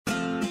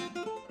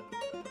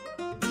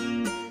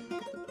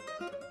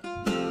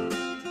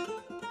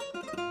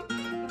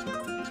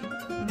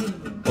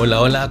Hola,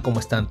 hola,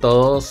 ¿cómo están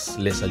todos?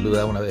 Les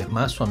saluda una vez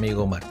más su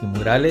amigo Martín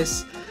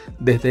Morales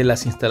desde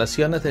las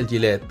instalaciones del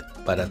Gillette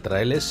para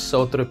traerles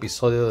otro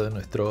episodio de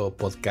nuestro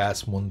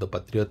podcast Mundo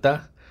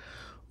Patriota.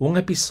 Un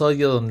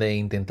episodio donde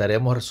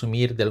intentaremos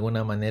resumir de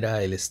alguna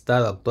manera el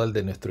estado actual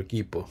de nuestro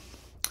equipo,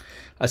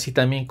 así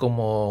también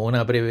como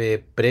una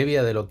breve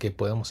previa de lo que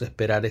podemos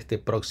esperar este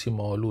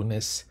próximo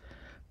lunes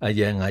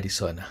allá en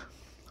Arizona.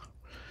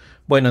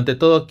 Bueno, ante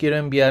todo quiero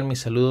enviar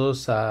mis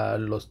saludos a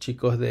los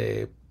chicos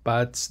de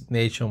Pats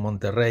Nation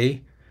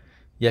Monterrey,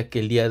 ya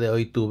que el día de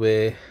hoy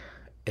tuve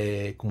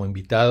como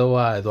invitado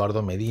a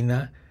Eduardo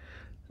Medina,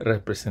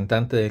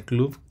 representante del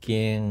club,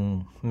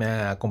 quien me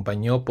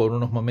acompañó por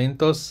unos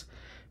momentos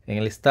en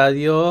el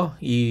estadio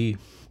y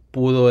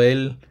pudo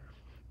él,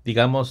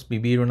 digamos,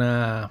 vivir un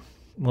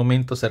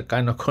momento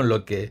cercano con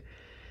lo que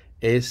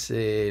es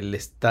el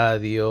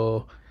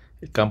estadio,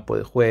 el campo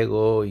de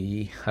juego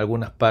y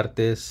algunas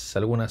partes,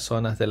 algunas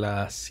zonas de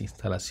las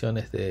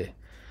instalaciones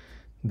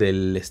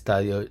del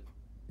estadio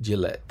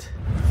Gillette.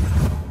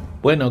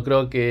 Bueno,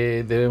 creo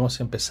que debemos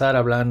empezar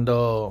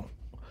hablando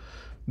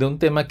de un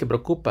tema que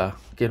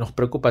nos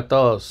preocupa a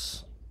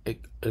todos,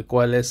 el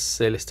cual es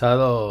el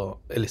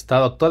estado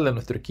actual de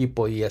nuestro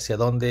equipo y hacia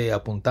dónde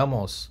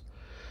apuntamos,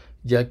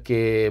 ya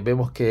que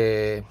vemos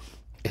que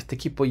este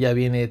equipo ya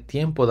viene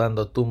tiempo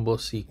dando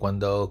tumbos y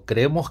cuando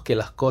creemos que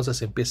las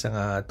cosas empiezan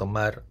a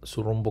tomar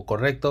su rumbo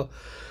correcto,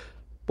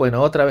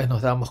 bueno, otra vez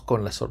nos damos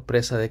con la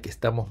sorpresa de que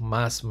estamos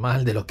más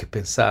mal de lo que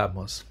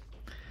pensábamos.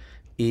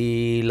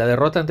 Y la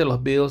derrota ante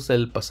los Bills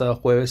del pasado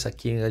jueves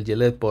aquí en el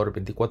Gillette por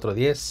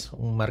 24-10,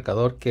 un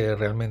marcador que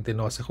realmente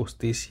no hace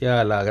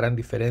justicia a la gran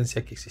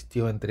diferencia que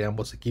existió entre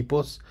ambos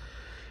equipos,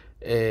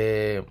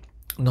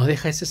 nos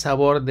deja ese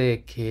sabor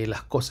de que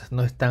las cosas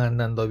no están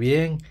andando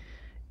bien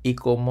y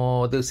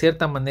como de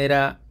cierta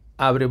manera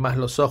abre más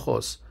los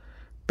ojos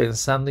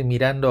pensando y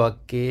mirando a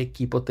qué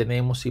equipo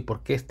tenemos y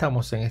por qué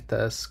estamos en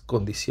estas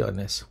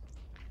condiciones.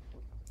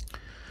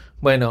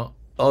 Bueno,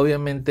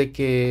 obviamente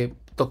que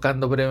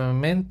tocando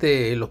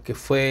brevemente lo que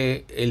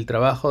fue el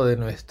trabajo de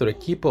nuestro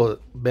equipo,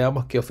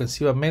 veamos que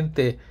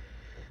ofensivamente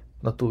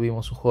no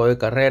tuvimos un juego de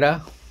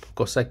carrera,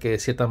 cosa que de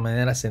cierta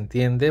manera se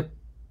entiende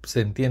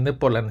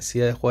por la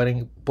necesidad de jugar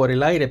por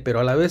el aire,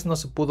 pero a la vez no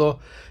se pudo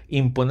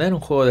imponer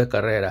un juego de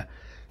carrera.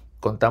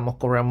 Contamos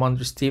con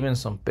Rhamondre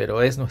Stevenson,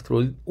 pero es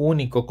nuestro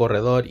único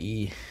corredor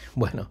y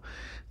bueno,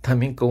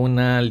 también con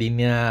una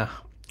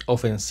línea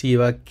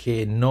ofensiva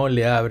que no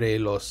le abre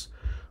los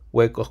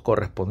huecos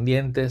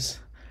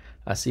correspondientes.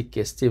 Así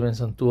que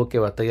Stevenson tuvo que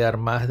batallar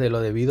más de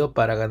lo debido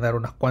para ganar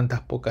unas cuantas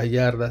pocas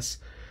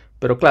yardas.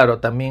 Pero claro,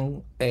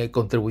 también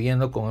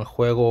contribuyendo con el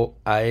juego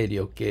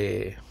aéreo,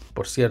 que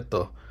por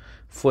cierto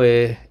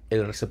fue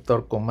el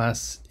receptor con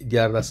más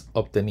yardas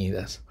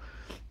obtenidas.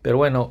 Pero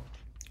bueno,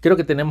 creo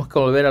que tenemos que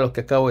volver a lo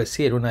que acabo de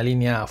decir, una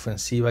línea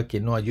ofensiva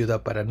que no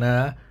ayuda para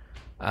nada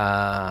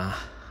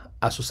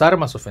a sus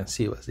armas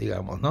ofensivas,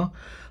 digamos, ¿no?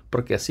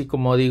 Porque así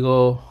como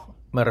digo,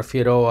 me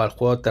refiero al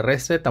juego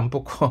terrestre,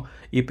 tampoco,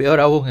 y peor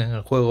aún en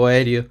el juego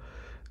aéreo,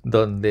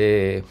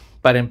 donde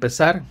para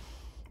empezar,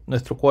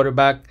 nuestro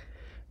quarterback,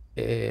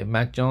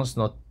 Mac Jones,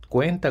 no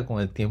cuenta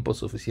con el tiempo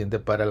suficiente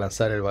para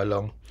lanzar el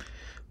balón.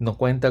 No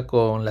cuenta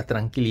con la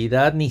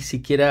tranquilidad, ni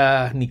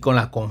siquiera ni con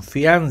la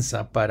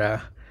confianza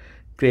para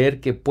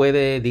creer que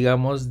puede,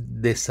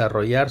 digamos,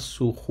 desarrollar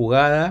su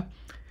jugada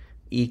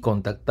y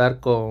contactar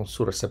con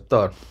su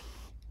receptor.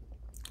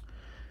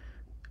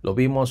 Lo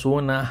vimos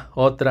una,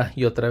 otra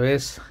y otra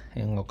vez,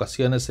 en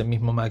ocasiones el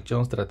mismo Mac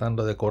Jones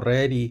tratando de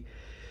correr y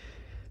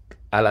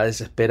a la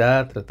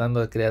desesperada tratando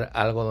de crear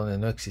algo donde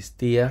no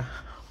existía,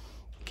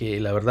 que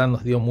la verdad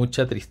nos dio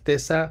mucha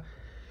tristeza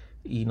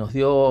y nos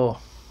dio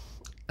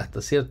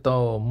hasta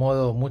cierto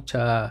modo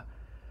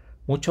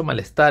mucho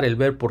malestar el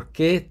ver por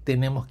qué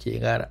tenemos que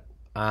llegar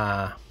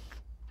a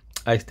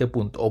este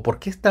punto o por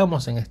qué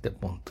estamos en este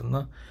punto,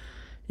 ¿no?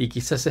 Y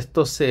quizás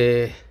esto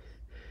se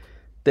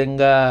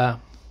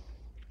tenga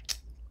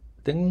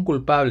un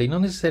culpable y no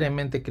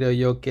necesariamente creo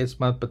yo que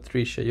es Matt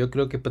Patricia. Yo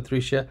creo que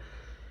Patricia,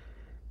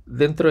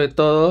 dentro de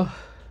todo,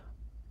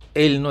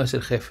 él no es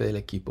el jefe del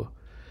equipo.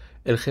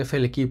 El jefe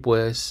del equipo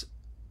es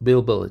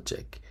Bill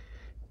Belichick.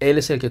 Él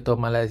es el que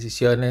toma las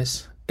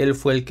decisiones. Él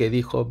fue el que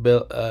dijo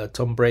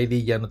Tom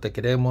Brady, ya no te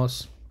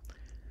queremos.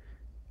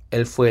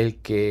 Él fue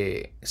el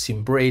que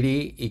sin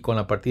Brady y con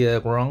la partida de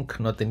Gronk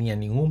no tenía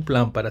ningún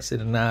plan para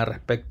hacer nada al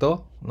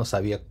respecto. No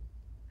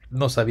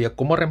sabía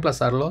cómo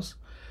reemplazarlos.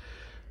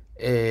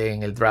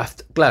 En el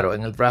draft, claro,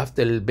 en el draft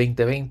del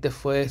 2020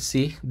 fue,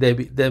 sí,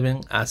 Devin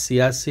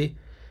Asiasi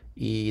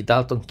y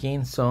Dalton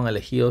King son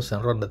elegidos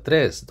en ronda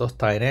 3, dos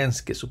tight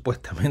ends que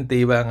supuestamente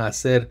iban a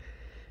ser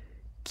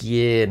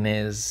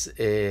quienes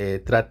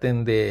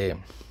traten de,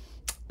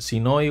 si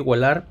no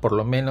igualar, por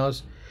lo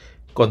menos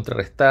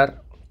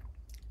contrarrestar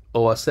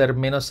o hacer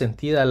menos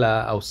sentida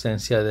la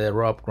ausencia de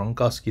Rob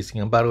Gronkowski.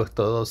 Sin embargo,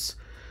 estos dos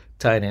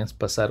tight ends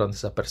pasaron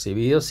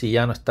desapercibidos y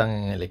ya no están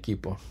en el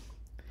equipo.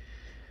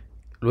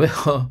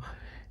 Luego,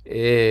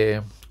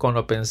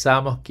 cuando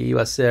pensamos que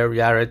iba a ser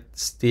Jarrett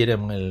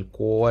Stidham el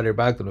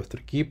quarterback de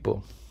nuestro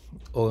equipo,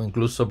 o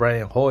incluso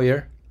Brian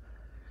Hoyer,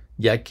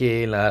 ya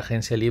que la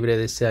agencia libre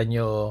de ese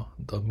año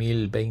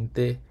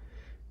 2020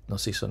 no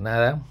se hizo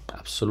nada,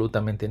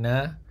 absolutamente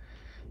nada.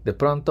 De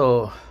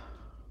pronto,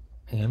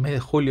 en el mes de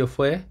julio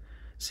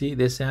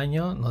de ese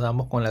año, nos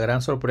damos con la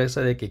gran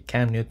sorpresa de que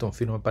Cam Newton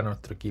firma para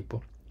nuestro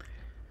equipo.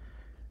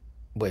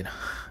 Bueno,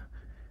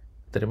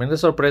 tremenda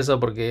sorpresa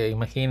porque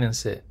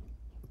imagínense,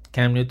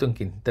 Cam Newton,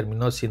 quien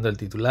terminó siendo el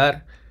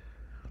titular,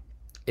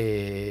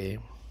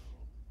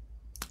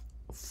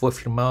 fue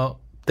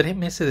firmado 3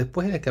 meses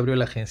después de que abrió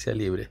la agencia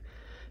libre.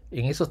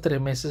 En esos 3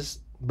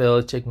 meses,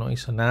 Belichick no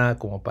hizo nada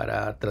como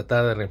para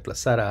tratar de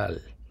reemplazar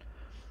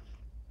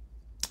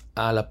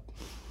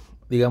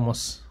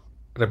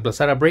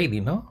reemplazar a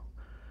Brady, ¿no?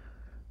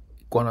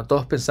 Cuando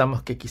todos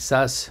pensamos que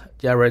quizás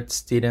Jarrett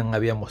Stidham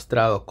había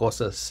mostrado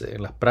cosas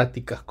en las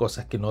prácticas,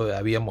 cosas que no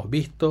habíamos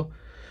visto,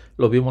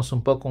 lo vimos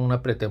un poco en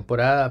una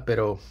pretemporada,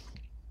 pero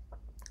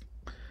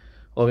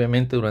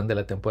obviamente durante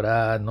la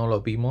temporada no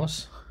lo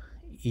vimos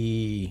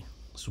y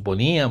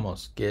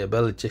suponíamos que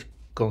Belichick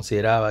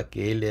consideraba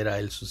que él era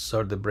el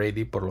sucesor de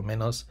Brady, por lo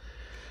menos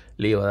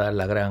le iba a dar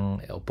la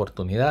gran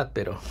oportunidad,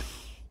 pero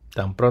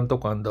tan pronto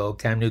cuando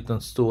Cam Newton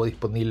estuvo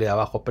disponible a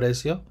bajo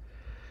precio,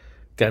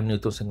 Cam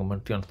Newton se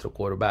convirtió en nuestro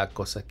quarterback,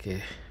 cosa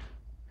que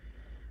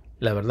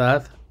la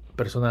verdad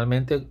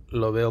personalmente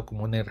lo veo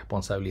como una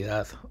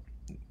irresponsabilidad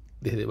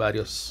desde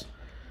varias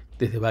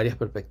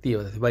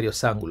perspectivas, desde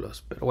varios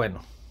ángulos, pero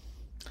bueno,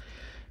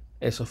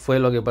 eso fue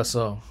lo que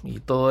pasó y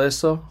todo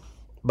eso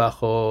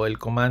bajo el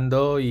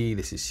comando y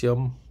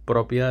decisión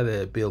propia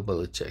de Bill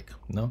Belichick,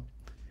 ¿no?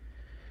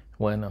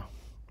 Bueno,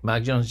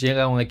 Mac Jones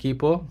llega a un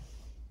equipo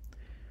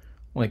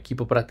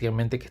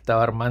prácticamente que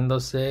estaba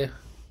armándose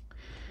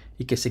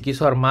y que se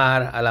quiso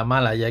armar a la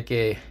mala, ya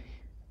que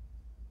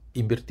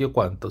invirtió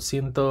 ¿cuánto?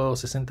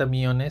 160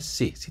 millones,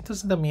 sí,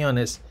 160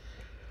 millones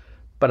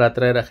para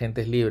traer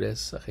agentes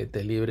libres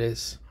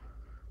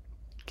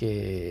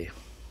que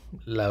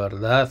la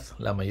verdad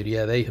la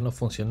mayoría de ellos no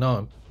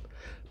funcionó,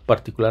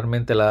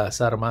 particularmente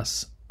las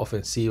armas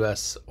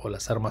ofensivas o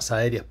las armas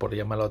aéreas, por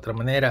llamarlo de otra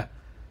manera,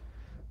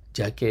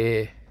 ya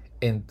que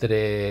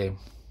entre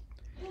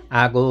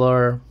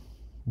Aguilar,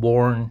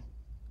 Bourne,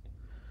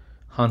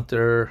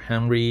 Hunter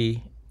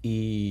Henry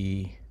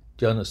y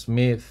John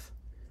Smith,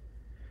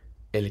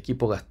 el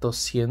equipo gastó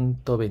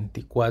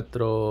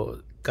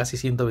 124, casi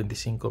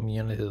 125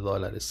 millones de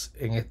dólares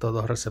en estos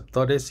 2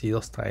 receptores y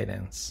 2 tight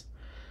ends.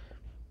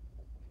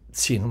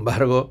 Sin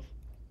embargo,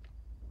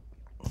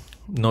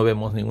 no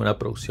vemos ninguna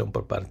producción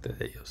por parte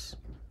de ellos.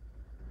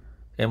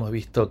 Hemos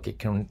visto que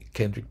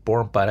Kendrick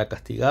Bourne para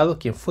castigado,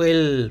 quien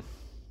fue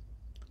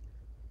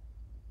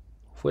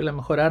la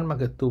mejor arma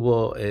que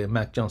tuvo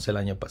Mac Jones el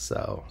año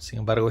pasado. Sin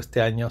embargo,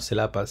 este año se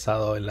la ha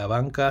pasado en la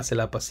banca, se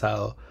la ha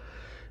pasado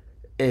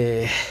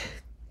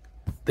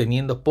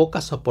teniendo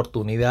pocas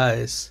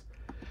oportunidades,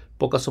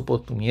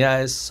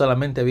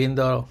 solamente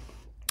habiendo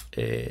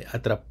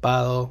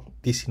atrapado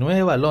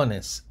 19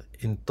 balones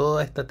en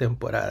toda esta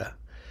temporada.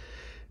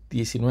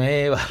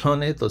 19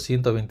 balones,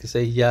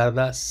 226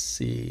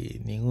 yardas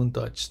y ningún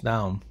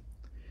touchdown.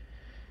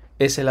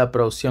 Esa es la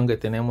producción que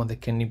tenemos de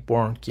Kenny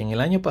Bourne, quien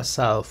el año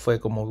pasado fue,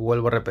 como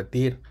vuelvo a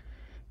repetir,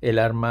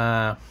 la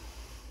arma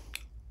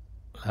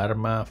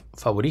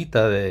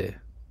favorita de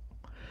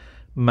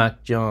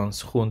Mac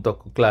Jones junto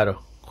con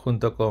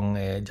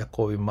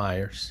Jacoby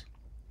Myers.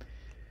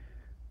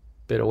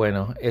 Pero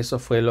bueno,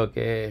 eso es lo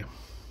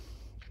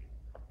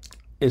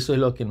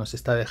que nos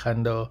está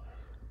dejando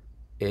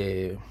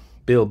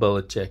Bill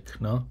Belichick,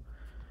 ¿no?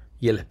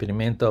 Y el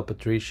experimento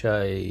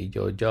Patricia y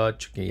Joe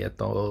Judge, que ya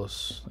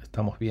todos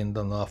estamos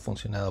viendo, no ha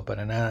funcionado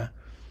para nada.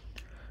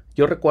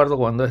 Yo recuerdo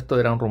cuando esto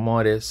eran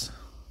rumores,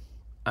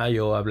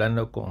 yo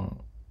hablando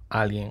con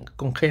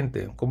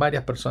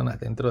varias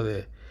personas dentro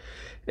de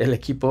el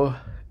equipo,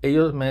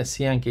 ellos me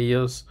decían que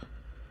ellos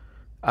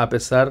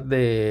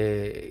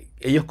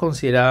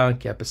consideraban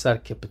que a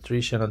pesar que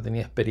Patricia no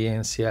tenía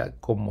experiencia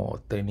como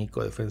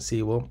técnico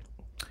defensivo,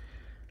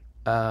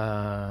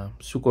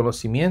 su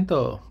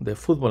conocimiento de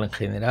fútbol en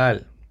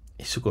general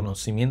y su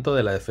conocimiento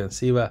de la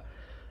defensiva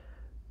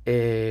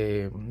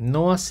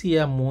no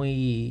hacía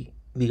muy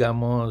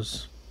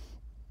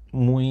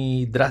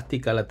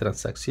drástica la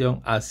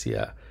transacción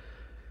hacia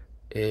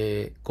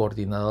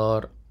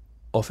coordinador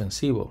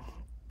ofensivo,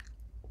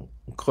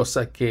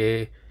 cosa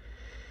que,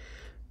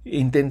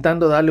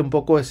 intentando darle un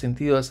poco de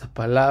sentido a esas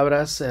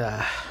palabras,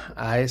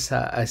 a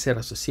ese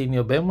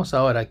raciocinio, vemos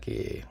ahora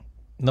que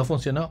no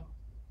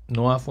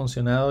ha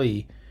funcionado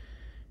y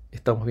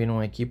estamos viendo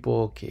un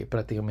equipo que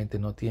prácticamente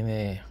no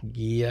tiene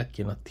guía,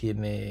 que no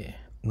tiene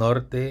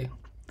norte,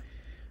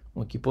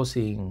 un equipo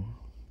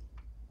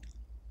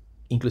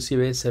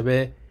inclusive se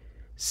ve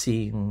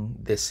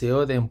sin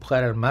deseo de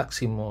empujar al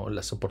máximo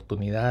las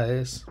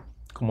oportunidades,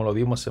 como lo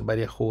vimos en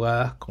varias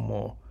jugadas,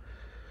 como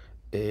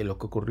lo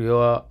que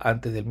ocurrió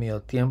antes del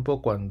medio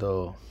tiempo,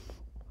 cuando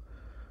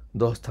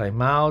 2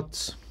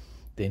 timeouts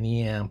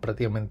tenían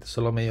prácticamente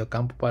solo medio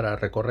campo para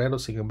recorrerlo.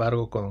 Sin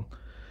embargo,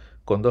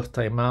 con 2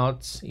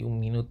 timeouts y 1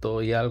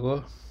 minuto y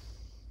algo,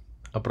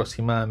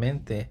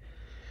 aproximadamente.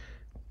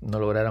 No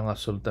lograron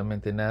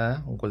absolutamente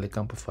nada. Un gol de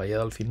campo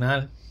fallado al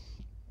final.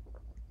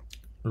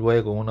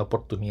 Luego una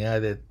oportunidad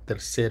de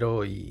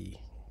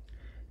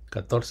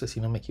 3-y-14,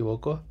 si no me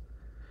equivoco.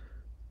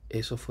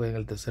 Eso fue en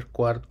el tercer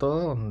cuarto,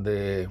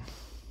 donde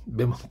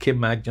vemos que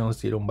Mac Jones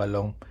tira un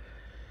balón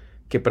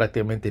que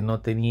prácticamente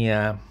no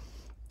tenía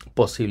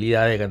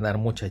posibilidad de ganar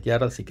muchas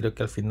yardas, y creo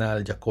que al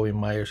final Jacoby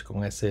Myers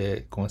con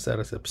esa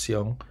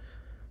recepción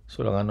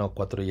solo ganó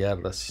 4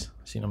 yardas,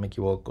 si no me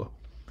equivoco.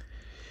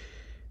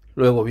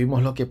 Luego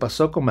vimos lo que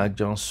pasó con Mac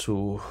Jones,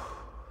 su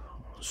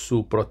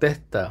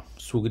protesta,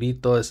 su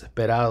grito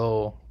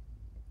desesperado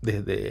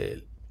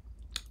desde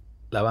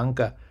la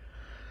banca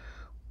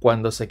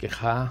cuando se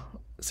quejaba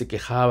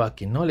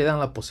que no le dan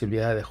la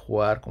posibilidad de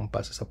jugar con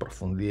pases a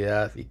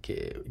profundidad y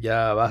que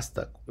ya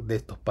basta de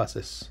estos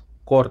pases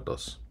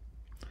cortos.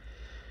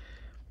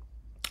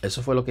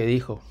 Eso fue lo que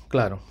dijo,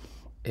 claro,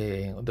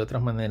 de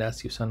otras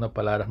maneras y usando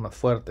palabras más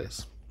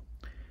fuertes.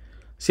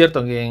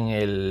 Cierto que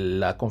en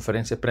la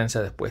conferencia de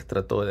prensa después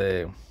trató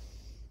de,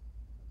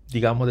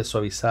 digamos, de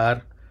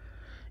suavizar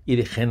y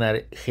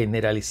de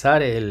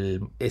generalizar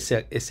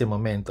ese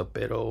momento,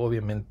 pero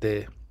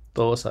obviamente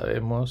todos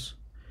sabemos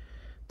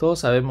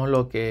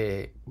lo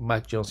que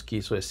Mac Jones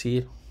quiso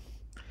decir,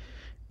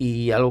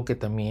 y algo que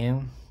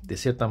también de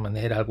cierta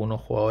manera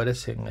algunos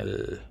jugadores en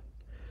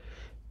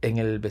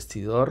el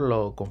vestidor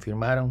lo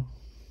confirmaron,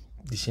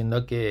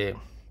 diciendo que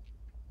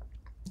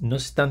no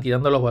se están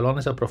tirando los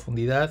balones a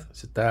profundidad,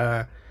 se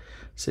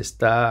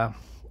está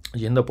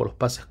yendo por los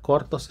pases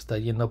cortos, se está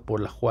yendo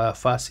por las jugadas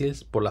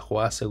fáciles, por las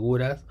jugadas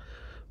seguras,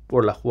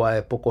 por la jugada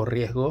de poco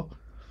riesgo,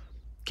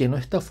 que no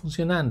está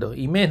funcionando,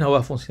 y menos va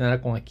a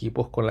funcionar con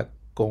equipos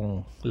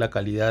con la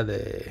calidad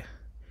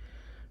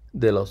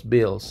de los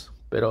Bills.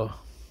 Pero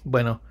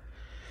bueno,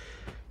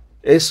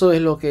 eso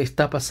es lo que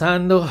está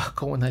pasando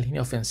con una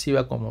línea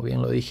ofensiva, como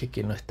bien lo dije,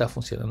 que no está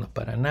funcionando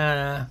para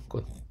nada,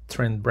 con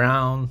Trent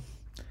Brown,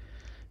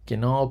 que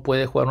no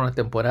puede jugar una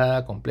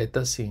temporada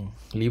completa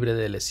libre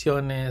de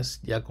lesiones,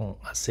 ya con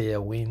Isaiah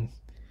Wynn,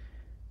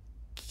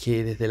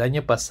 que desde el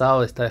año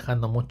pasado está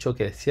dejando mucho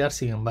que desear.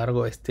 Sin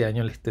embargo, este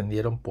año le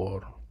extendieron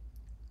por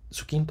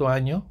su 5º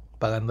año,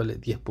 pagándole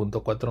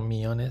 10.4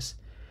 millones.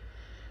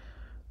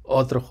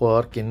 Otro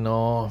jugador que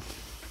no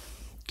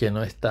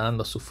está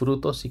dando sus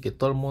frutos y que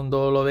todo el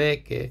mundo lo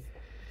ve, que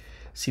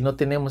si no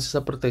tenemos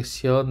esa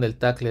protección del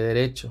tackle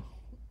derecho,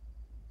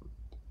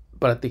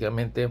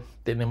 prácticamente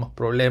tenemos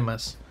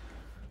problemas.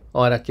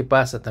 Ahora, ¿qué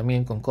pasa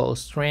también con Cole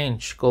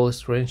Strange? Cole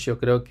Strange yo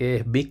creo que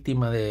es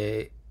víctima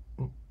de,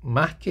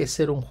 más que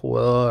ser un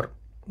jugador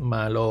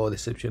malo o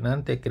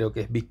decepcionante, creo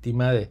que es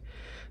víctima de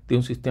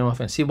un sistema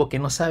ofensivo que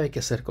no sabe qué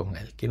hacer con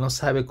él, que no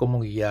sabe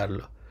cómo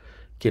guiarlo,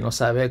 que no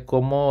sabe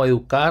cómo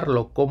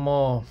educarlo,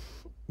 cómo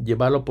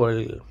llevarlo por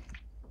el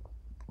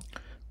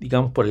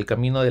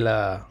camino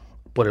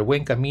por el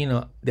buen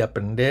camino de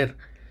aprender,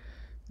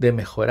 de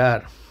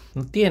mejorar.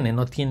 No tiene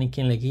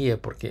quien le guíe,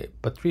 porque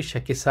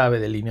Patricia, ¿qué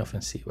sabe de línea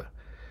ofensiva?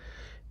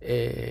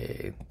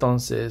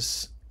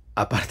 Entonces,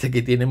 aparte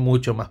que tiene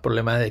mucho más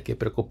problemas de que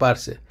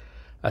preocuparse.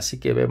 Así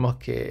que vemos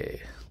que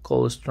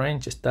Cole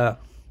Strange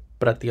está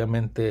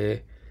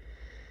prácticamente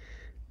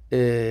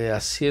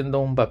haciendo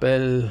un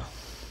papel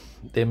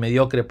de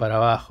mediocre para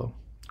abajo,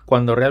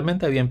 cuando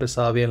realmente había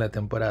empezado bien la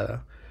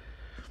temporada.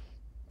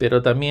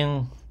 Pero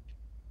también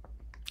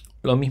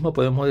lo mismo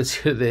podemos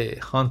decir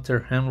de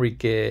Hunter Henry,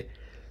 que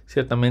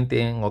ciertamente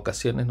en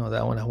ocasiones nos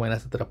da unas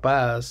buenas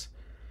atrapadas.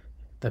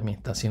 También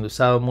está siendo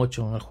usado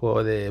mucho en el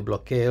juego de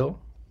bloqueo,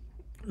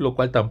 lo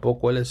cual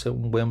tampoco él es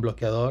un buen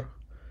bloqueador.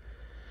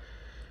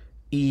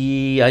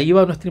 Y ahí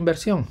va nuestra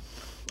inversión.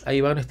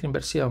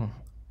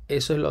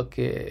 Eso es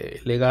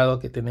el legado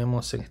que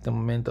tenemos en este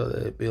momento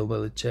de Bill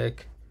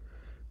Belichick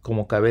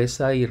como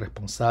cabeza y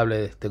responsable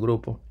de este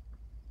grupo.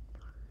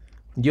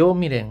 Yo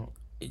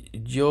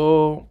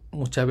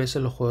muchas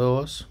veces los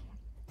juegos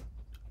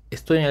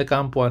estoy en el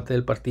campo antes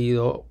del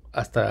partido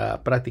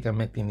hasta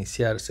prácticamente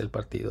iniciarse el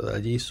partido. De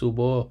allí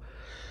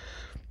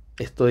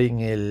estoy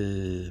en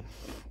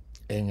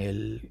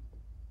el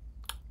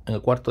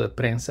cuarto de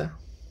prensa,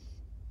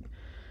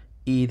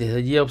 y desde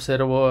allí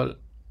observo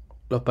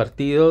los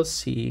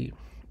partidos, y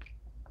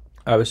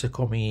a veces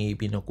con mi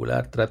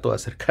binocular trato de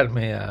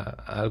acercarme a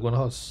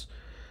algunos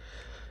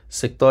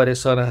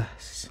sectores,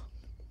 horas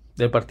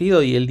del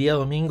partido. Y el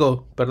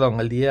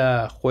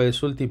día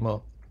jueves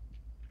último,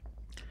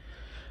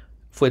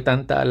 fue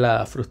tanta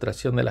la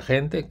frustración de la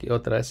gente que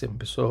otra vez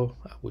empezó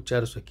a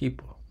abuchear a su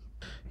equipo.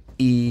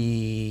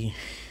 Y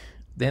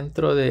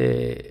dentro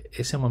de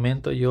ese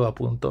momento yo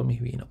apunto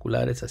mis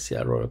binoculares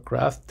hacia Robert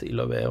Kraft y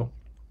lo veo.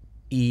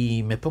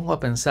 Y me pongo a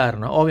pensar,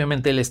 ¿no?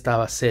 Obviamente él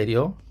estaba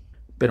serio,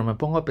 pero me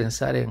pongo a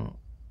pensar en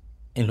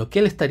lo que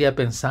él estaría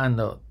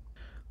pensando,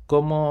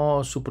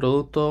 cómo su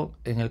producto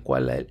en el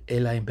cual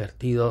él ha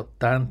invertido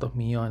tantos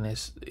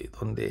millones,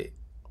 donde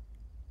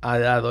ha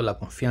dado la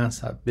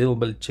confianza a Bill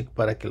Belichick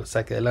para que lo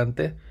saque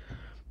adelante,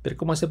 pero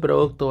cómo ese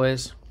producto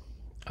es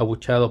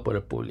abuchado por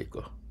el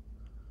público,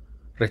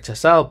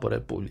 rechazado por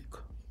el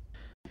público.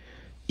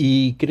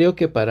 Y creo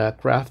que para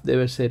Kraft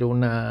debe ser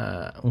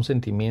un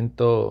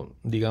sentimiento,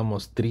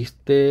 digamos,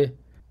 triste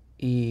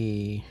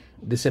y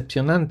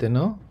decepcionante,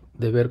 ¿no?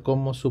 De ver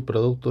cómo su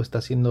producto está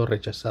siendo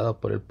rechazado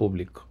por el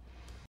público.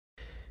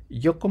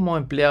 Yo como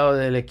empleado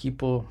del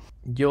equipo,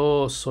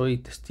 yo soy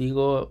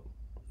testigo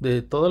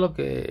de todo lo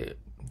que,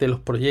 de los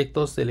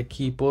proyectos del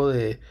equipo,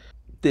 de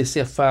ese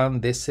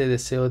afán, de ese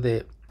deseo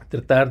de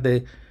tratar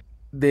de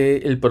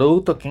el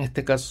producto, que en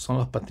este caso son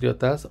los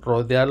Patriotas,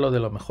 rodearlo de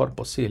lo mejor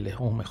posible,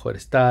 un mejor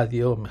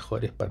estadio,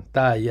 mejores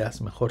pantallas,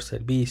 mejor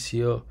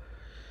servicio,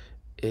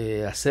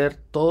 hacer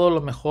todo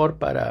lo mejor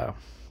para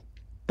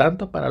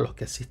tanto para los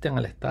que asisten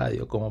al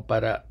estadio como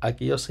para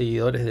aquellos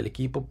seguidores del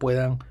equipo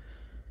puedan,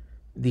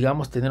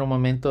 digamos, tener un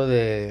momento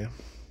de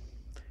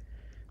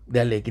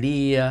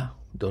alegría,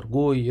 de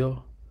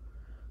orgullo,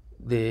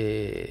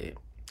 de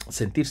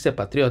sentirse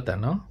patriota,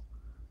 ¿no?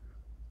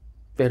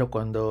 Pero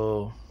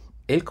cuando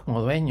él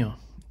como dueño,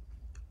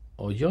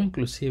 o yo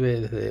inclusive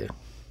desde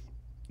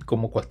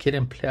como cualquier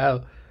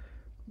empleado,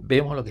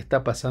 vemos lo que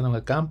está pasando en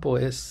el campo,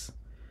 es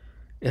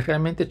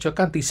realmente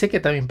chocante. Y sé que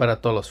también para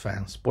todos los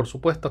fans, por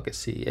supuesto que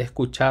sí. He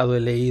escuchado,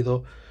 he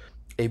leído,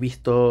 he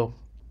visto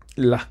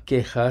las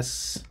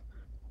quejas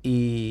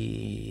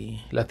y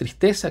la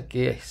tristeza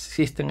que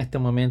existe en este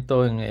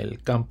momento en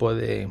el campo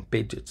de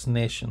Patriots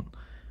Nation.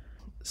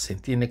 Se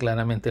entiende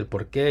claramente el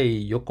porqué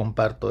y yo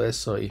comparto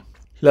eso. Y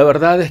la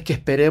verdad es que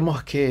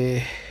esperemos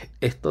que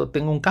esto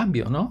tenga un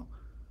cambio, ¿no?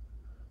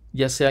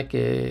 Ya sea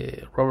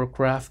que Robert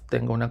Kraft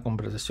tenga una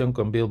conversación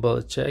con Bill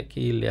Belichick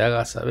y le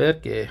haga saber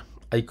que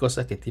hay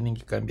cosas que tienen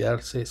que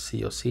cambiarse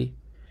sí o sí,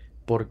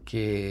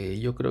 porque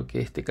yo creo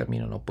que este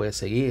camino no puede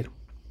seguir.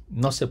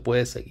 No se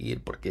puede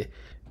seguir porque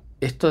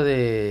esto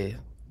de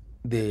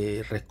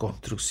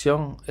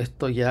reconstrucción,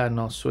 esto ya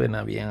no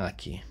suena bien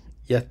aquí.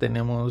 Ya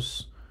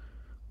tenemos,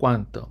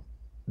 ¿cuánto?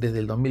 Desde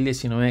el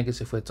 2019 que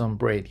se fue Tom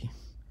Brady.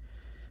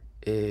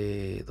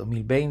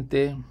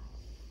 2020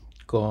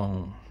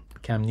 con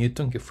Cam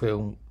Newton, que fue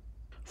un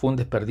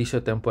desperdicio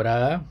de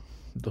temporada.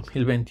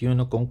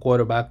 2021 con un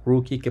quarterback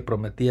rookie que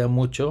prometía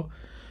mucho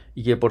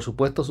y que por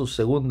supuesto su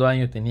segundo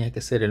año tenía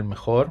que ser el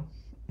mejor,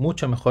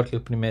 mucho mejor que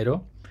el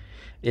primero,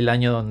 el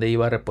año donde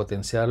iba a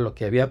repotenciar lo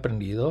que había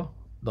aprendido,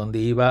 donde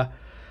iba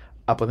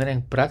a poner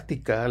en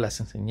práctica las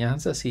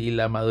enseñanzas y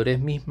la madurez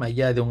misma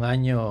ya de un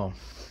año.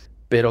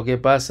 Pero ¿qué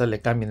pasa? Le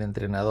cambian de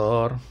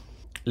entrenador,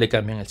 le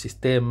cambian el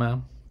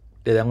sistema,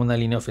 le dan una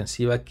línea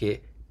ofensiva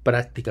que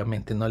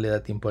prácticamente no le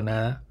da tiempo a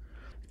nada.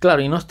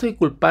 Claro, y no estoy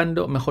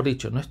culpando, mejor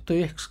dicho, no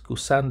estoy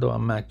excusando a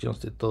Mac Jones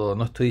de todo.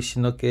 No estoy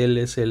diciendo que él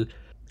es el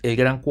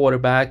gran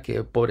quarterback,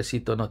 que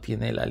pobrecito no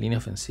tiene la línea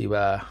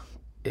ofensiva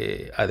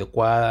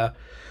adecuada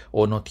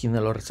o no tiene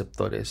los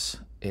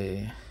receptores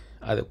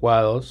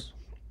adecuados,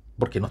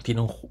 porque no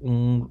tiene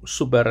un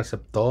super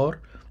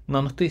receptor.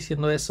 No estoy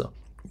diciendo eso.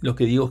 Lo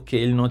que digo es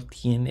que él no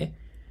tiene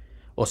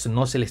o sea,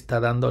 no se le está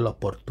dando la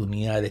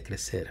oportunidad de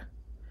crecer.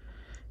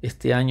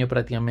 Este año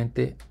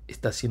prácticamente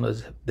está siendo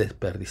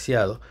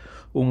desperdiciado.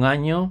 Un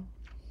año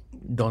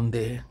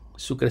donde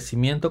su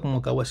crecimiento, como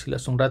acabo de decirle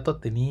hace un rato,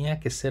 tenía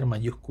que ser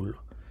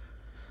mayúsculo.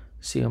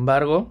 Sin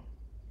embargo,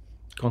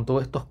 con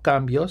todos estos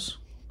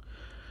cambios,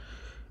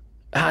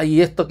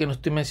 y esto que no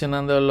estoy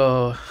mencionando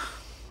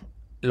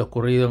lo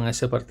ocurrido en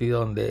ese partido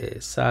donde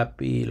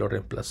Zappi lo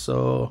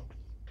reemplazó,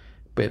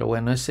 pero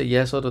bueno, ese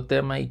ya es otro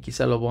tema y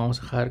quizá lo vamos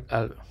a dejar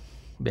al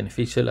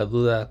beneficio de la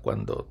duda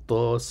cuando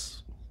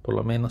todos, por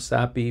lo menos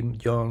Zappi,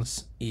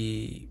 Jones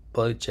y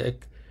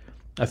Belichick,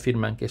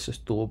 afirman que eso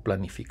estuvo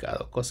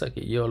planificado, cosa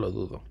que yo lo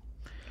dudo.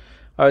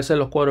 A veces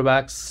los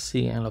quarterbacks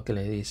siguen lo que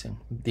les dicen,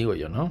 digo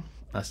yo, ¿no?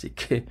 Así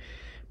que,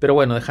 pero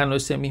bueno, dejando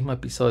ese mismo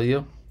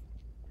episodio,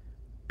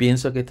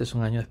 pienso que este es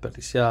un año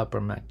desperdiciado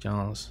por Mac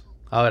Jones.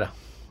 Ahora,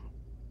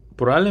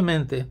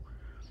 probablemente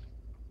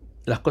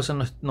las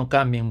cosas no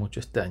cambien mucho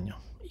este año.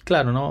 Y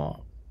claro,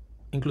 no.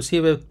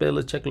 Inclusive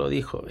Belichick lo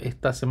dijo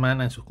esta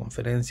semana en sus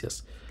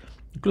conferencias,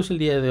 incluso el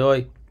día de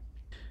hoy.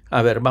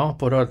 A ver, vamos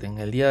por orden.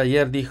 El día de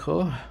ayer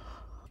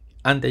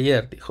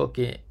anteayer dijo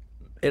que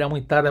era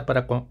muy tarde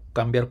para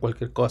cambiar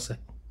cualquier cosa,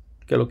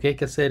 que lo que hay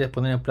que hacer es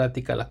poner en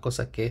práctica las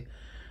cosas que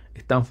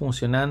están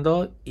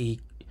funcionando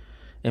y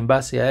en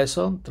base a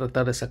eso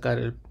tratar de sacar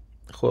el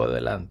juego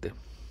adelante.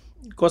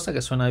 Cosa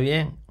que suena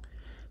bien,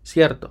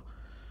 cierto,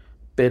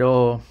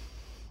 pero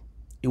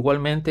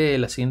igualmente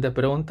la siguiente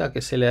pregunta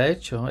que se le ha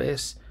hecho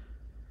es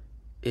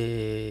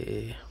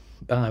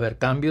 ¿van a haber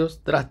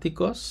cambios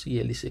drásticos? Y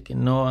él dice que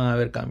no van a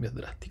haber cambios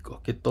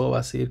drásticos, que todo va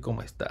a seguir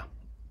como está.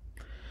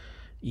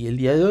 Y el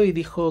día de hoy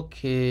dijo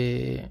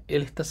que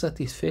él está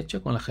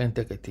satisfecho con la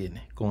gente que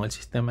tiene, con el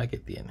sistema que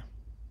tiene.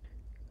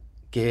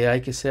 Que hay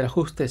que hacer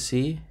ajustes,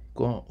 sí,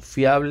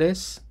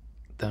 fiables,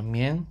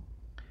 también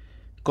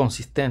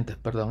consistentes,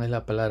 perdón, es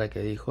la palabra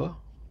que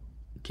dijo,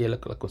 que la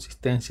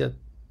consistencia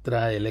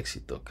trae el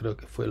éxito, creo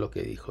que fue lo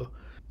que dijo.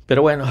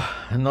 Pero bueno,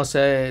 no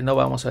sé, no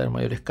vamos a ver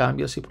mayores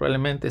cambios y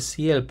probablemente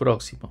sí el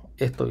próximo.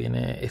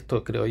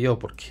 Esto creo yo,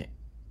 porque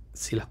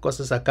si las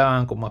cosas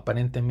acaban como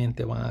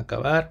aparentemente van a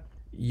acabar,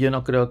 yo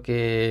no creo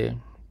que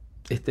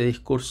este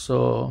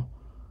discurso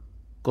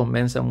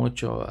convenza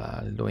mucho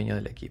al dueño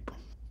del equipo.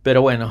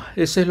 Pero bueno,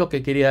 eso es lo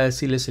que quería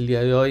decirles el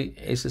día de hoy.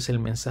 Ese es el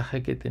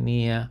mensaje que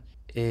tenía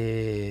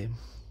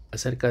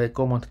acerca de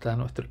cómo está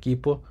nuestro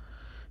equipo.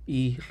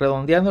 Y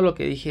redondeando lo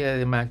que dije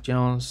de Mac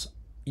Jones,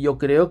 yo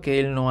creo que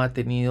él no ha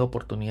tenido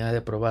oportunidad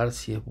de probar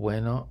si es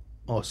bueno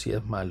o si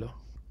es malo.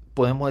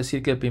 Podemos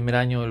decir que el primer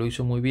año lo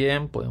hizo muy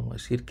bien, podemos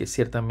decir que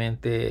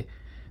ciertamente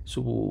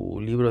su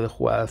libro de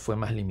jugadas fue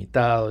más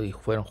limitado y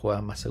fueron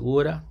jugadas más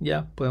seguras,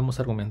 ya podemos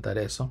argumentar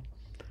eso.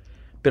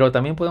 Pero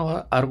también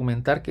podemos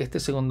argumentar que este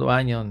segundo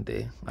año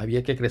donde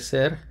había que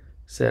crecer,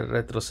 se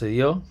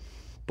retrocedió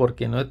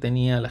porque no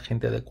tenía la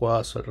gente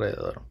adecuada a su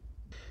alrededor.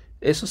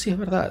 Eso sí es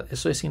verdad,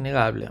 eso es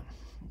innegable.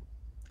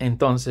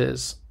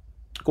 Entonces,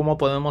 ¿cómo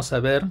podemos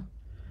saber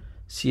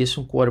si es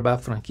un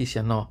quarterback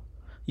franquicia o no?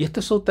 Y esto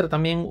es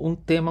también un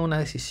tema, una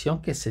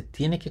decisión que se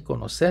tiene que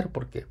conocer,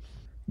 porque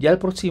ya el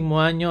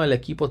próximo año el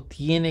equipo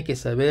tiene que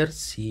saber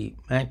si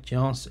Mac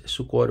Jones es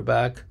su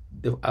quarterback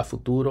a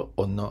futuro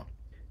o no.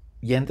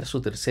 Ya entre su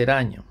tercer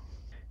año.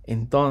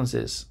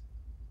 Entonces,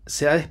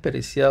 se ha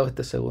desperdiciado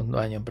este segundo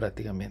año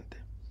prácticamente.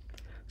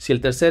 Si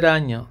el tercer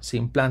año se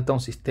implanta un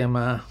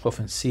sistema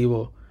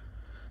ofensivo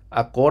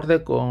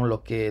acorde con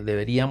lo que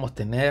deberíamos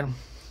tener,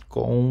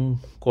 con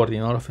un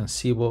coordinador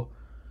ofensivo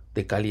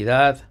de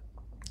calidad,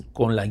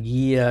 con la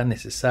guía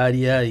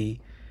necesaria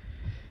y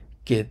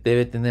que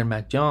debe tener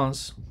Mac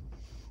Jones,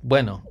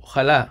 bueno,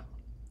 ojalá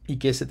y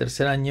que ese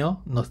tercer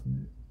año nos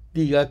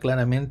diga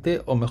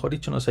claramente, o mejor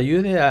dicho, nos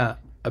ayude a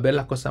ver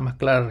las cosas más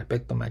claras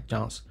respecto a Mac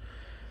Jones.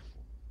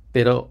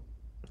 Pero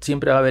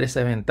siempre va a haber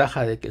esa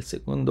ventaja de que el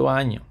segundo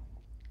año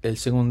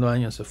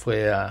se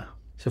fue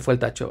al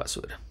tacho de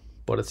basura,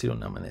 por decirlo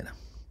de una manera.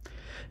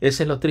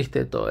 Ese es lo triste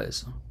de todo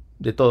eso,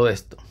 de todo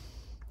esto.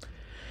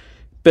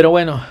 Pero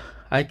bueno,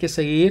 hay que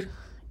seguir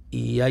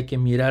y hay que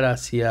mirar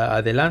hacia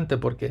adelante,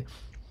 porque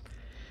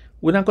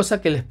una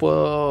cosa que les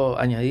puedo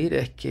añadir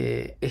es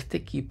que este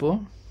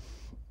equipo,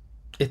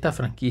 esta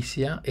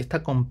franquicia,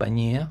 esta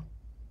compañía,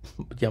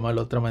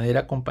 llamarlo de otra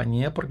manera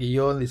compañía, porque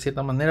yo de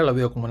cierta manera lo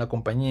veo como una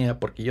compañía,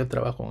 porque yo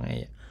trabajo en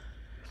ella,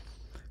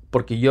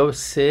 porque yo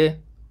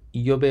sé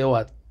y yo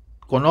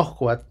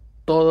conozco a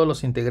todos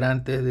los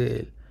integrantes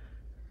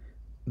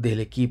del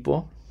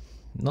equipo,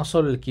 no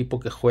solo el equipo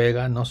que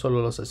juega, no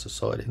solo los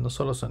asesores, no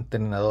solo los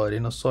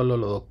entrenadores, no solo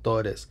los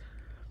doctores,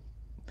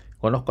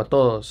 conozco a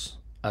todos,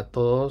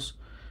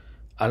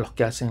 a los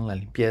que hacen la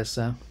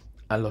limpieza,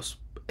 a los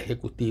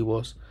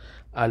ejecutivos,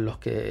 a los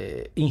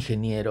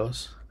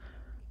ingenieros,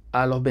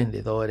 a los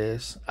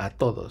vendedores, a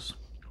todos.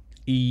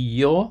 Y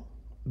yo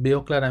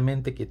veo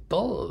claramente que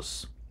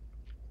todos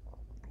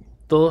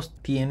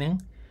tienen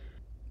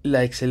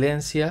la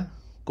excelencia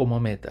como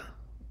meta,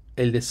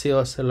 el deseo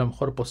de hacer lo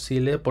mejor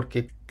posible,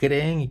 porque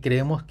creen y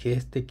creemos que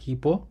este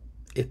equipo,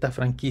 esta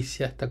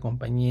franquicia, esta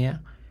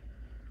compañía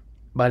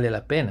vale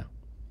la pena,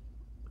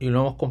 y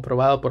lo hemos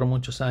comprobado por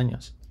muchos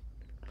años,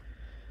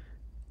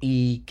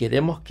 y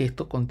queremos que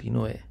esto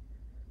continúe,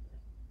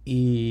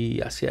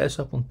 y hacia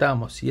eso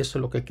apuntamos, y eso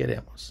es lo que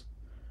queremos.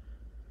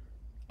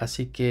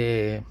 Así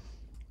que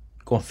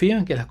confío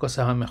en que las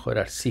cosas van a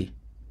mejorar, sí.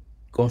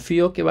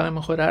 Confío que van a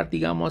mejorar,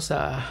 digamos,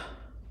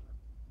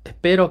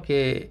 espero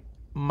que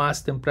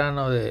más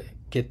temprano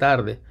que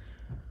tarde,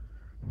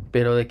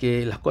 pero de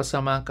que las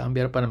cosas van a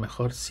cambiar para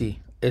mejor,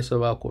 sí, eso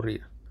va a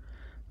ocurrir.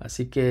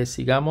 Así que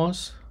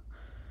sigamos,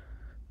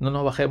 no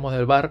nos bajemos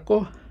del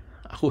barco,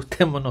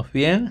 ajustémonos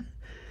bien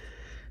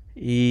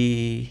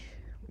y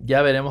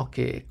ya veremos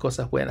qué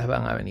cosas buenas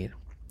van a venir.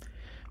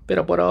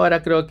 Pero por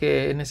ahora creo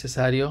que es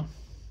necesario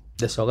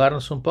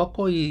desahogarnos un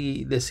poco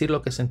y decir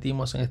lo que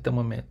sentimos en este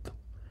momento.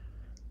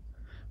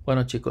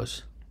 Bueno,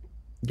 chicos,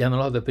 ya no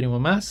los deprimo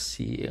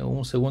más y en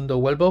un segundo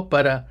vuelvo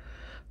para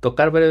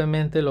tocar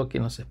brevemente lo que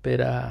nos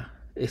espera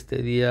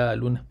este día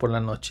lunes por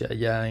la noche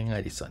allá en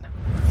Arizona.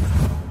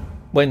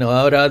 Bueno,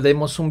 ahora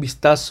demos un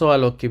vistazo a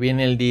lo que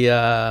viene el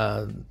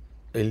día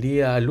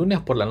lunes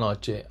por la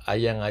noche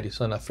allá en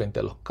Arizona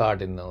frente a los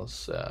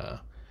Cardinals.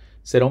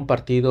 Será un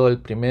partido, el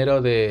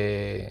primero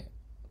de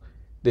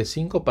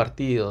 5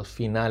 partidos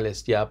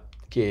finales ya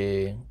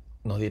que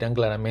nos dirán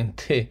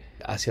claramente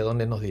hacia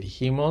dónde nos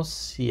dirigimos,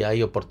 si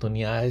hay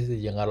oportunidades de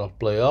llegar a los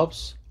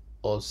playoffs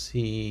o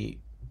si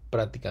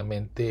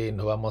prácticamente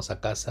nos vamos a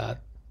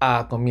casa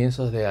a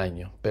comienzos de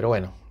año. Pero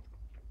bueno,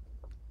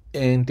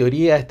 en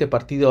teoría este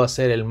partido va a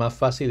ser el más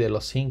fácil de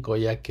los 5,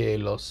 ya que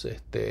el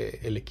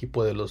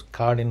equipo de los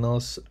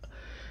Cardinals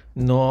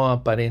no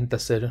aparenta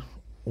ser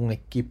un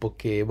equipo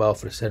que va a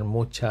ofrecer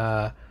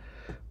mucha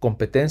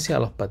competencia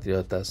a los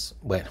Patriotas.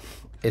 Bueno,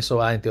 eso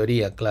va en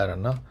teoría, claro,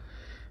 ¿no?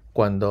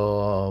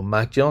 Cuando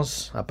Mac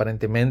Jones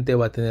aparentemente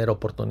va a tener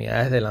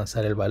oportunidades de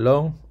lanzar el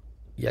balón,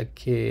 ya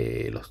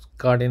que los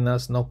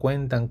Cardinals no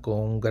cuentan con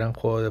un gran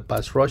juego de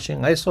pass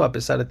rushing. A eso a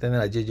pesar de tener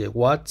a J.J.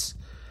 Watts,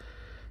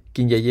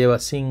 quien ya lleva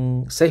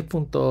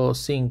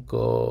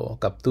 6.5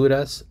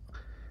 capturas,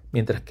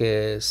 mientras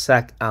que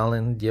Zach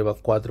Allen lleva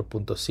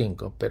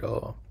 4.5.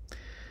 Pero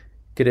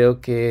creo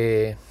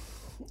que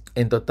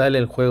en total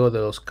el juego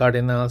de los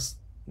Cardinals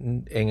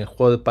en el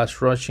juego de pass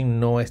rushing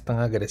no es tan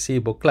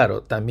agresivo.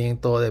 Claro, también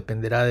todo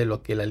dependerá de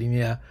lo que la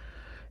línea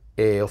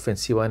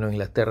ofensiva de Nueva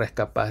Inglaterra es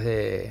capaz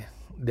de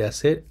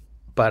hacer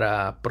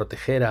para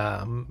proteger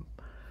a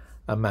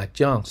Mac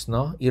Jones,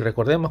 ¿no? Y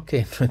recordemos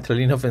que nuestra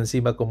línea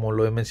ofensiva, como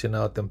lo he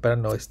mencionado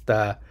temprano,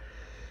 está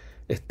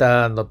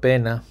dando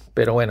pena.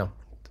 Pero bueno,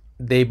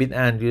 David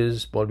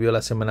Andrews volvió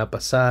la semana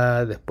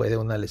pasada después de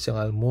una lesión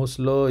al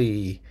muslo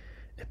y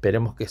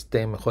esperemos que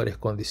esté en mejores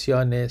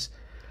condiciones.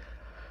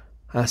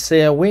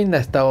 Isaiah Wynn ha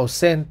estado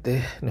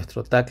ausente,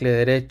 nuestro tackle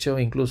derecho,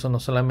 incluso no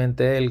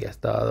solamente él que ha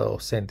estado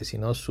ausente,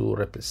 sino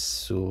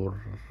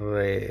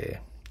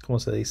 ¿cómo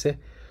se dice?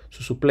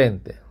 Su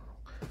suplente.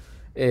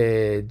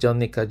 John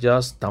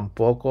Nicajus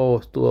tampoco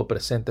estuvo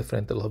presente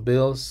frente a los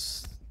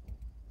Bills,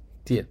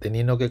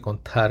 teniendo que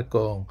contar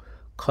con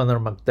Connor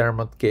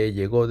McDermott, que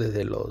llegó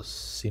desde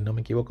si no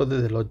me equivoco,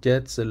 desde los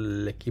Jets,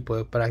 el equipo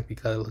de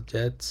práctica de los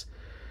Jets.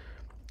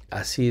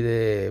 Así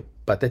de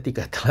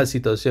patética está la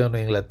situación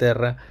en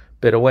Inglaterra,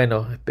 pero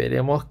bueno,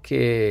 esperemos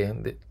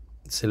que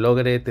se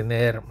logre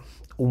tener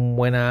una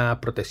buena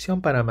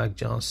protección para Mac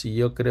Jones, y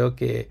yo creo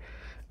que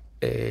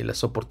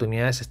las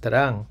oportunidades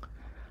estarán.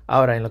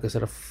 Ahora, en lo que se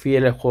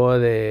refiere al juego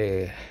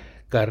de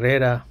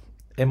carrera,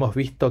 hemos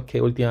visto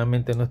que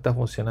últimamente no está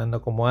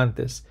funcionando como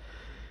antes.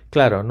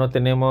 Claro, no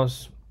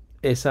tenemos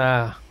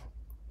esa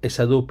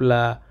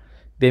dupla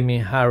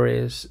Damien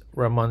Harris,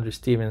 Ramondre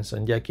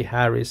Stevenson. Jackie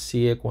Harris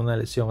sigue con una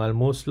lesión al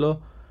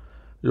muslo,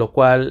 lo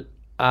cual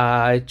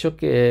ha hecho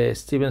que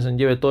Stevenson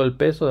lleve todo el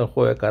peso del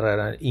juego de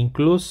carrera.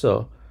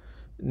 Incluso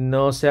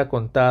no se ha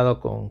contado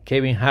con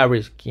Kevin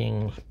Harris,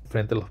 quien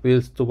frente a los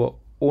Bills tuvo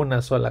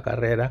una sola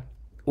carrera,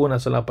 una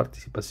sola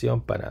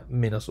participación para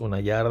menos 1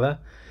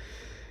 yarda.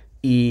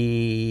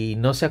 Y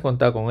no se ha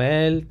contado con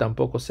él,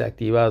 tampoco se ha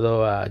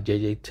activado a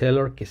J.J.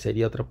 Taylor, que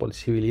sería otra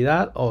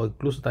posibilidad, o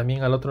incluso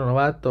también al otro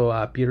novato,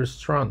 a Peter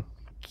Strong,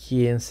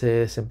 quien se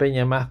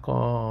desempeña más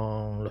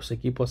con los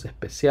equipos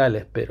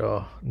especiales,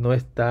 pero no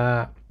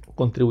está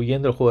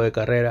contribuyendo al juego de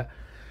carrera,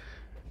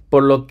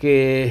 por lo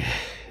que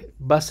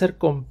va a ser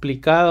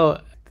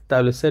complicado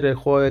establecer el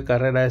juego de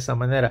carrera de esa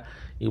manera.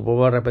 Y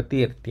vuelvo a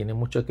repetir, tiene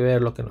mucho que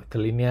ver lo que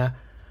nuestra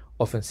línea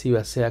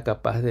ofensiva sea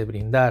capaz de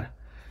brindar.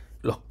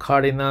 Los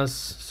Cardinals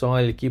son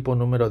el equipo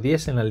número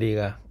 10 en la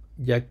liga,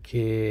 ya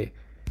que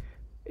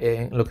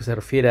en lo que se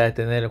refiere a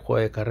tener el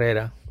juego de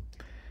carrera.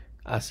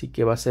 Así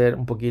que va a ser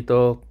un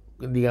poquito,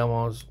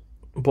 digamos,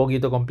 un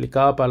poquito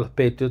complicado para los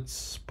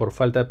Patriots por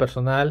falta de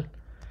personal,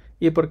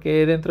 y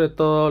porque dentro de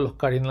todo los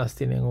Cardinals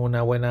tienen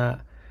una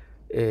buena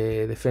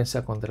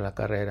defensa contra la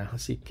carrera.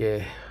 Así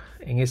que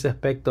en ese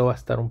aspecto va a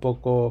estar un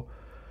poco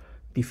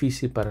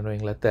difícil para Nueva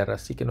Inglaterra.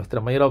 Así que nuestra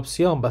mayor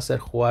opción va a ser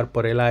jugar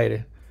por el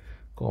aire,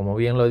 como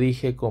bien lo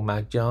dije, con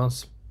Mac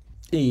Jones,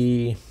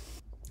 y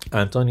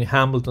Anthony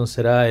Hamilton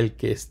será el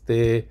que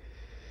esté,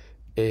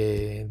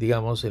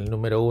 digamos, el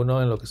número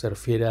 1 en lo que se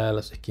refiere a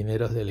los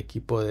esquineros del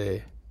equipo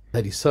de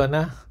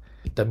Arizona.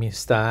 También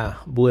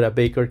está Budda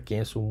Baker,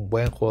 quien es un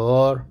buen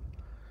jugador,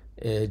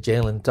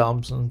 Jalen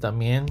Thompson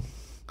también,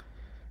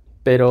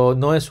 pero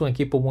no es un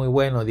equipo muy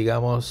bueno,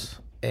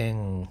 digamos,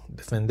 en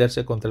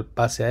defenderse contra el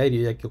pase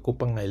aéreo, ya que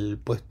ocupan el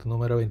puesto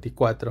número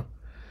 24.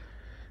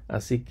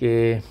 Así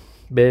que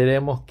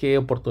veremos qué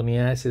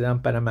oportunidades se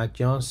dan para Mac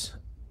Jones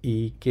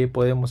y qué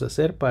podemos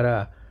hacer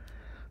para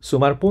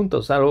sumar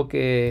puntos, algo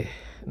que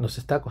nos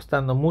está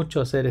costando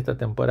mucho hacer esta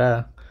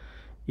temporada,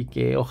 y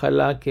que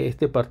ojalá que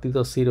este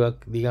partido sirva,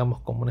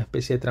 digamos, como una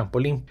especie de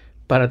trampolín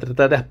para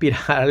tratar de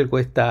aspirar a algo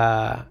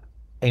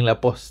en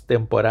la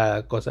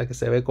postemporada, cosa que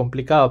se ve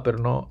complicado pero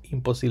no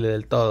imposible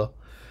del todo.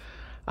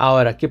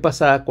 Ahora, ¿qué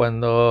pasa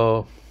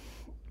cuando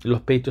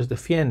los Patriots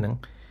defienden?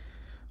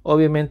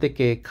 Obviamente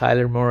que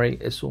Kyler Murray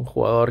es un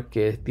jugador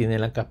que tiene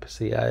la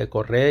capacidad de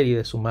correr y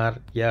de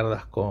sumar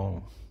yardas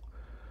con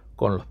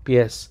los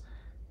pies.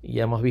 Y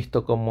ya hemos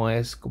visto cómo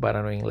es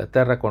para Nueva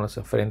Inglaterra cuando se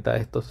enfrenta a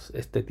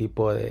este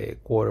tipo de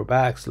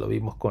quarterbacks. Lo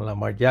vimos con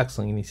Lamar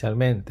Jackson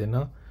inicialmente,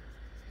 ¿no?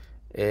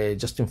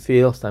 Justin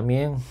Fields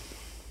también.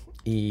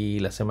 Y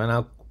la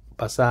semana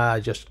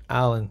pasada Josh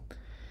Allen.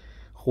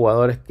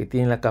 Jugadores que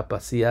tienen la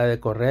capacidad de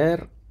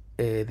correr,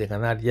 de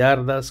ganar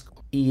yardas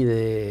y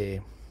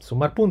de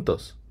sumar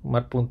puntos.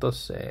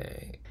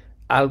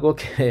 Algo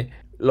que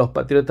los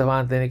Patriotas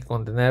van a tener que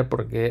contener,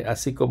 porque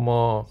así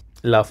como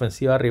la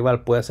ofensiva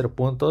rival puede hacer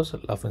puntos,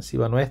 la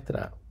ofensiva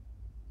nuestra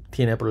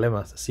tiene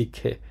problemas. Así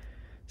que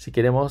si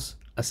queremos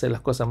hacer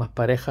las cosas más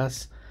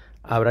parejas,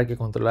 habrá que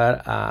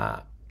controlar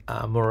a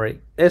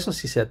Murray. Eso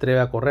sí se atreve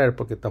a correr,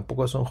 porque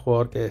tampoco es un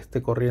jugador que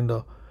esté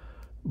corriendo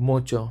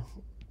mucho.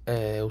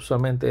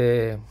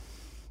 Usualmente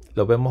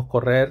lo vemos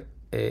correr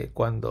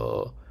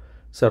cuando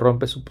se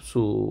rompe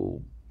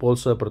su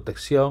bolso de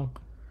protección,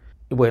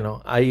 y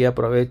bueno, ahí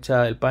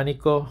aprovecha el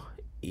pánico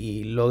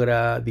y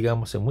logra,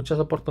 digamos, en muchas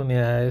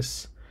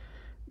oportunidades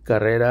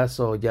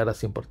carreras o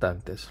yardas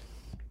importantes.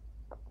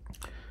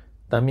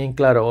 También,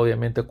 claro,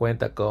 obviamente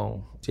cuenta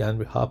con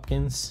DeAndre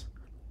Hopkins,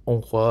 un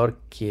jugador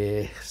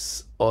que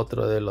es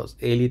otro de los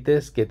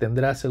élites, que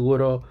tendrá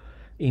seguro,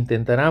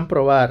 intentarán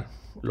probar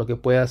lo que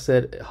puede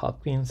hacer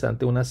Hopkins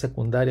ante una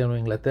secundaria en Nueva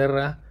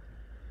Inglaterra,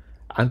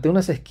 ante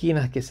unas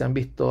esquinas que se han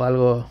visto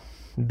algo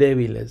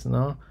débiles,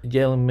 ¿no?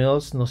 Jalen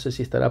Mills no sé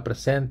si estará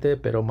presente,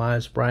 pero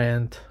Miles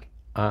Bryant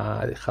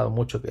ha dejado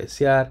mucho que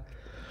desear.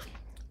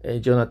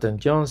 Jonathan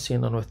Jones,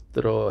 siendo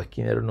nuestro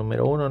esquinero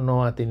número 1,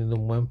 no ha tenido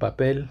un buen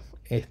papel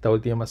esta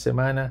última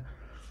semana.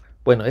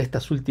 Bueno,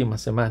 estas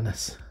últimas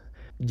semanas.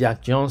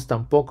 Jack Jones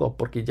tampoco,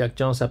 porque Jack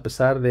Jones, a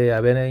pesar de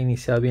haber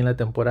iniciado bien la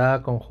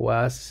temporada con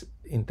jugadas,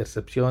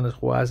 intercepciones,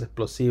 jugadas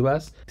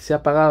explosivas, se ha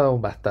apagado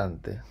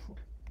bastante.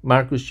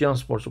 Marcus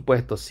Jones, por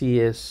supuesto, sí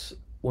es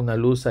una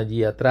luz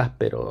allí atrás,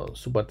 pero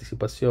su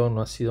participación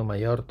no ha sido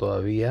mayor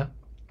todavía.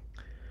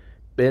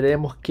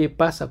 Veremos qué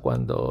pasa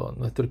cuando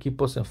nuestro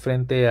equipo se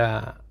enfrente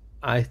a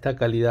esta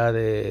calidad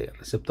de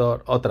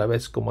receptor, otra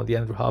vez como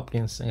DeAndre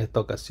Hopkins en esta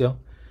ocasión.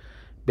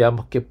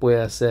 Veamos qué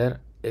puede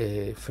hacer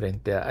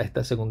frente a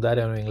esta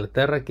secundaria de Nueva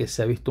Inglaterra, que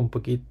se ha visto un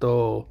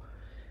poquito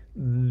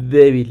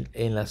débil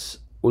en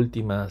las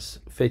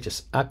últimas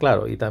fechas.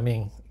 Claro, y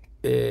también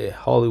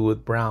Hollywood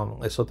Brown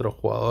es otro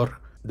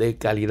jugador de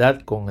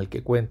calidad con el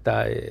que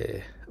cuenta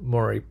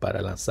Murray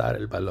para lanzar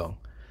el balón.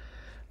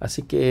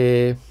 Así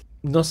que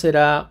no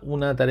será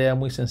una tarea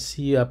muy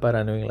sencilla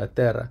para Nueva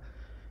Inglaterra.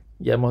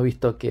 Ya hemos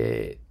visto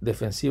que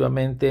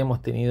defensivamente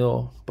hemos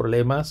tenido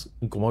problemas,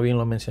 y como bien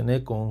lo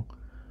mencioné, con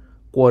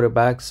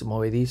quarterbacks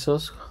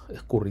movedizos,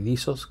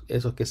 escurridizos,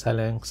 esos que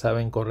saben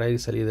correr y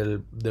salir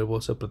del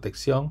bolso de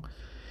protección.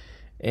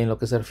 En lo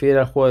que se refiere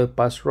al juego de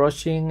pass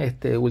rushing,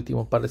 este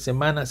último par de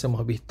semanas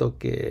hemos visto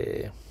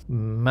que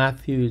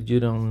Matthew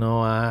Judon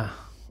no ha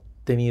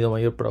tenido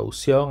mayor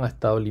producción, ha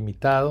estado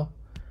limitado,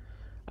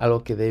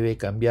 algo que debe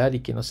cambiar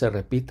y que no se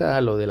repita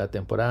a lo de la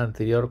temporada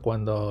anterior,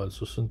 cuando en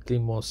sus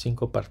últimos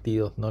 5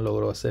 partidos no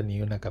logró hacer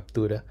ni una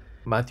captura.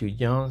 Matthew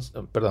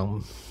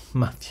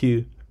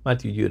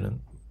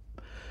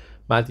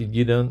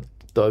Judon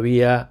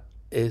todavía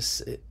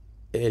es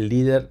el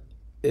líder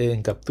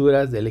en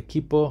capturas del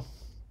equipo,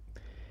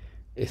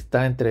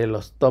 está entre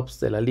los tops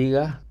de la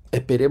liga.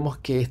 Esperemos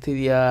que este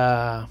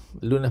día,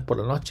 lunes por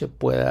la noche,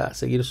 pueda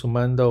seguir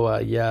sumando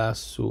allá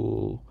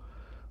su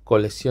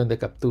colección de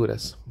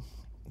capturas,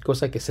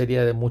 cosa que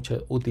sería de mucha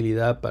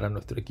utilidad para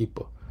nuestro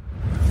equipo.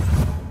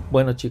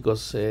 Bueno,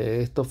 chicos,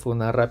 esto fue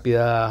una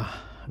rápida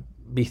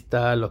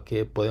vista a lo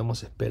que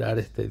podemos esperar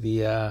este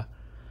día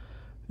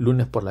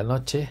lunes por la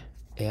noche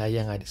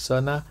allá en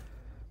Arizona.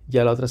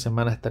 Ya la otra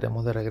semana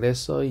estaremos de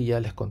regreso y ya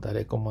les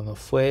contaré cómo nos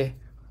fue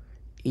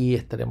y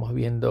estaremos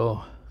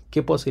viendo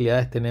qué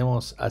posibilidades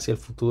tenemos hacia el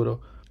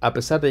futuro. A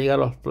pesar de llegar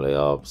a los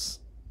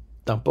playoffs,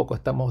 tampoco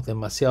estamos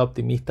demasiado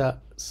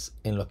optimistas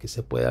en lo que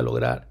se pueda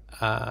lograr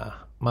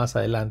más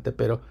adelante,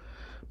 pero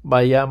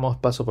vayamos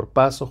paso por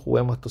paso,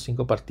 juguemos estos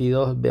 5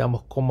 partidos,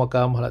 veamos cómo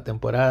acabamos la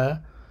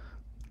temporada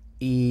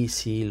y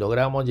si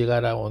logramos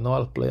llegar o no a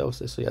los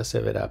playoffs, eso ya se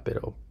verá,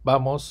 pero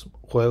vamos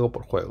juego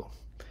por juego.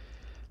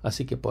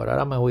 Así que por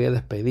ahora me voy a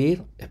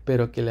despedir.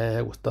 Espero que les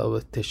haya gustado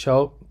este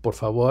show. Por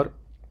favor,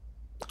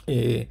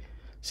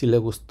 si les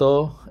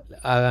gustó,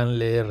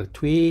 háganle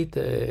retweet,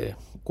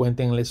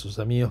 cuéntenle a sus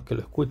amigos que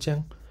lo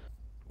escuchen.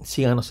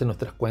 Síganos en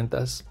nuestras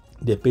cuentas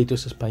de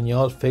Patriots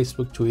Español,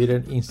 Facebook,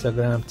 Twitter,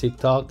 Instagram,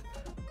 TikTok,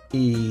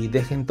 y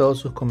dejen todos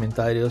sus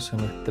comentarios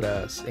en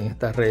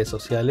estas redes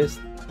sociales.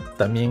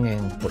 También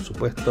por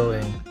supuesto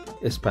en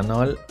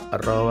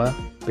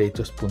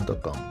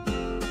espanol@patriots.com.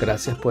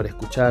 Gracias por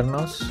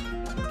escucharnos.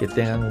 Que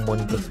tengan un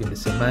bonito fin de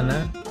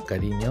semana.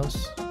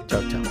 Cariños.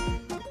 Chao, chao.